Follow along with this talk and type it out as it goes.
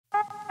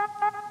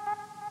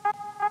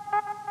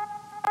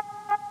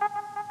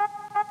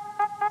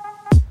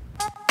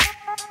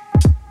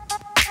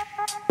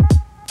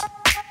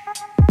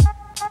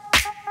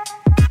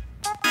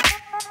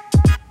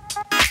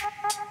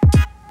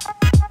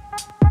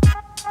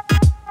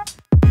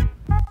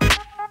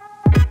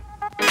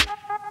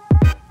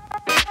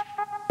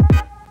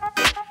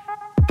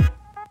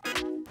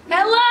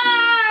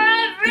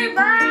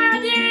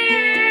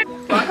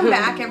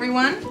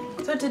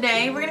everyone. So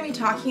today we're going to be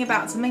talking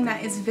about something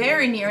that is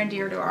very near and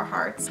dear to our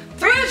hearts.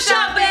 Thrift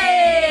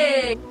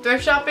shopping!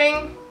 Thrift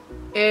shopping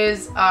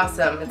is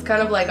awesome. It's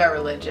kind of like our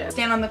religion.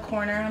 Stand on the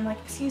corner and I'm like,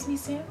 excuse me,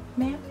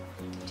 ma'am,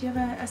 do you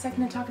have a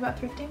second to talk about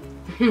thrifting?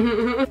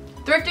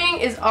 Thrifting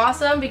is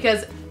awesome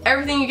because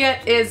everything you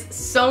get is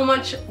so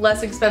much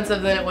less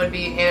expensive than it would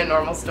be in a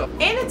normal store.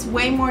 And it's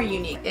way more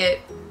unique.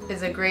 It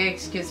is a great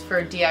excuse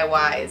for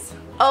DIYs.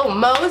 Oh,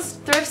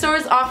 most thrift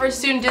stores offer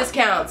student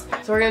discounts.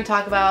 So we're going to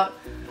talk about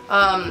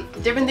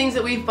different things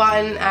that we've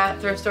bought at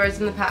thrift stores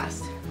in the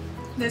past.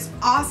 This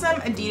awesome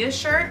Adidas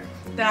shirt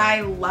that I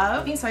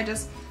love. So I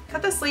just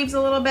cut the sleeves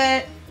a little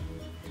bit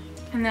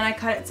and then I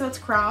cut it so it's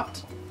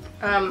cropped.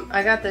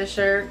 I got this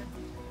shirt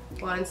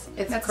once.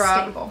 It's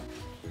cropped. Staple.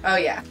 Oh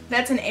yeah.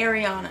 That's an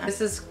Ariana.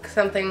 This is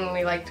something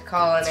we like to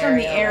call an It's from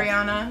the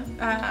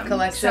Ariana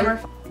collection.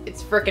 Summer.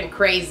 It's freaking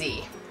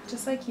crazy.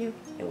 Just like you.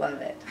 I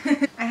love it.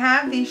 I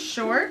have these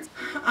shorts.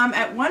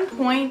 At one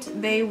point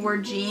they were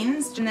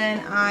jeans and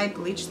then I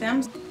bleached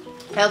them.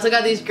 I also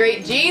got these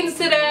great jeans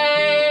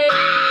today.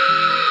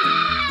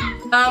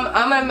 I'm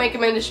gonna make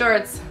them into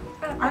shorts.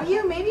 Are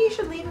you? Maybe you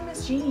should leave them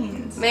as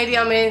jeans. Maybe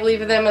I'll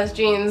leave them as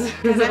jeans.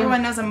 Because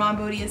everyone knows a mom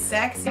booty is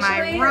sex. Am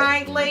I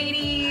right,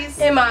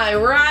 ladies? Am I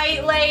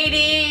right,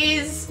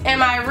 ladies?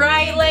 Am I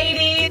right,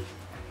 ladies?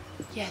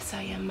 Yes,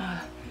 I am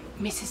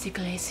Mrs.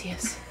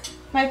 Iglesias.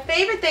 My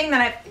favorite thing that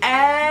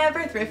I've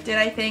ever thrifted,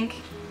 I think,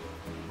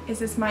 is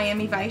this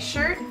Miami Vice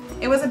shirt.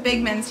 It was a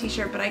big men's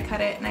t-shirt, but I cut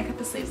it and I cut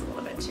the sleeves a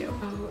little bit too.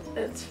 Oh,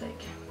 it's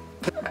fake.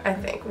 I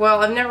think. Well,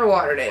 I've never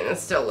watered it and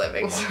it's still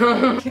living,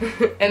 so.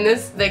 And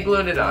this, they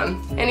glued it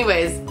on.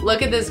 Anyways,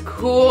 look at this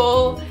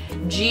cool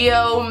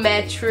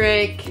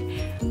geometric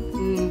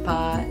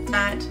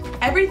pot.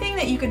 Everything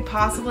that you could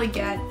possibly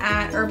get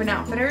at Urban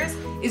Outfitters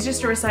is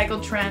just a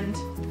recycled trend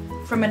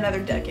from another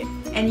decade.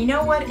 And you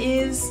know what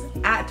is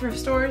at thrift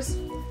stores?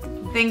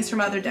 Things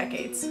from other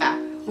decades. Yeah.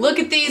 Look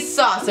at these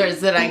saucers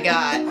that I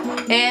got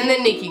and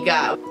that Nikki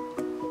got.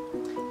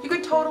 You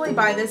could totally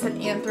buy this at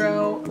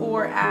Anthro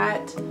or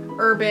at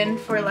Urban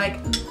for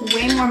like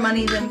way more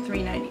money than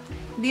 $3.90.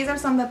 These are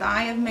some that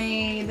I have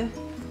made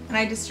and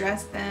I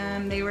distressed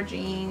them. They were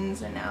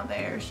jeans and now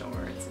they're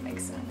shorts. It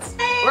makes sense.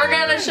 We're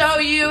gonna show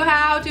you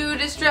how to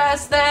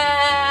distress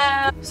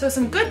them. So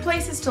some good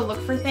places to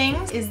look for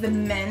things is the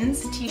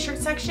men's t-shirt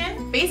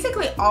section.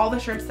 Basically all the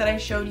shirts that I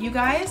showed you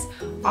guys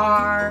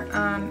are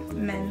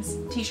men's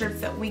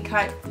t-shirts that we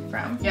cut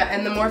from. Yeah,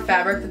 and the more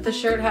fabric that the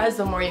shirt has,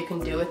 the more you can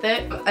do with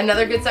it.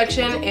 Another good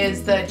section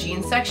is the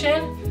jeans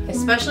section,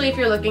 especially if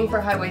you're looking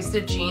for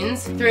high-waisted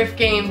jeans. Thrift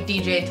Game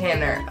DJ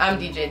Tanner. I'm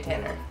DJ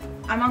Tanner.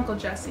 I'm Uncle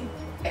Jesse.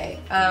 Okay,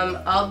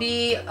 I'll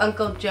be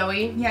Uncle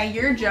Joey. Yeah,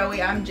 you're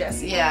Joey, I'm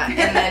Jesse. Yeah,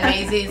 and then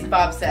Maisie's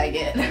Bob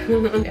Saget.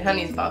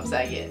 Honey's Bob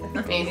Saget.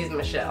 Maisie's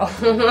Michelle.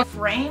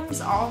 Frames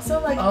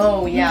also, like,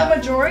 oh yeah. The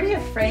majority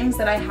of frames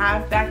that I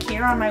have back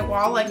here on my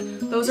wall, like,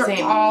 those are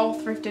Same. all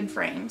thrifted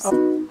frames.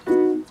 Oh.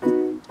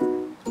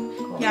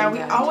 Yeah, we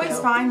always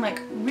find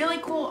like really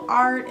cool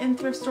art in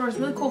thrift stores,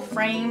 really cool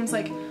frames,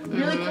 like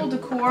really cool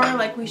decor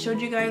like we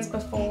showed you guys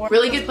before.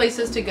 Really good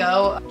places to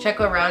go.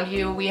 Check around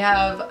you. We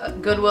have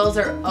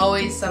Goodwills are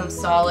always some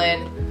solid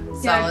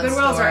Goodwills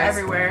stores. are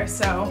everywhere.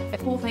 So the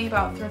cool thing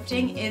about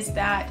thrifting is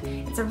that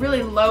it's a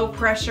really low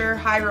pressure,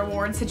 high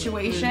reward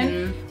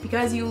situation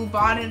because you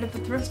bought it at the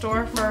thrift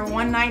store for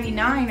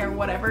 $1.99 or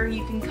whatever.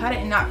 You can cut it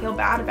and not feel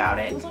bad about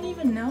it. People don't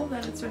even know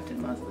that it's thrifted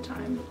most of the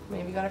time.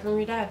 Maybe you got it from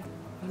your dad.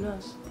 Who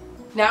knows?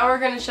 Now we're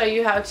going to show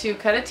you how to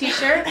cut a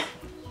t-shirt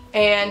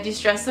and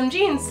distress some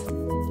jeans.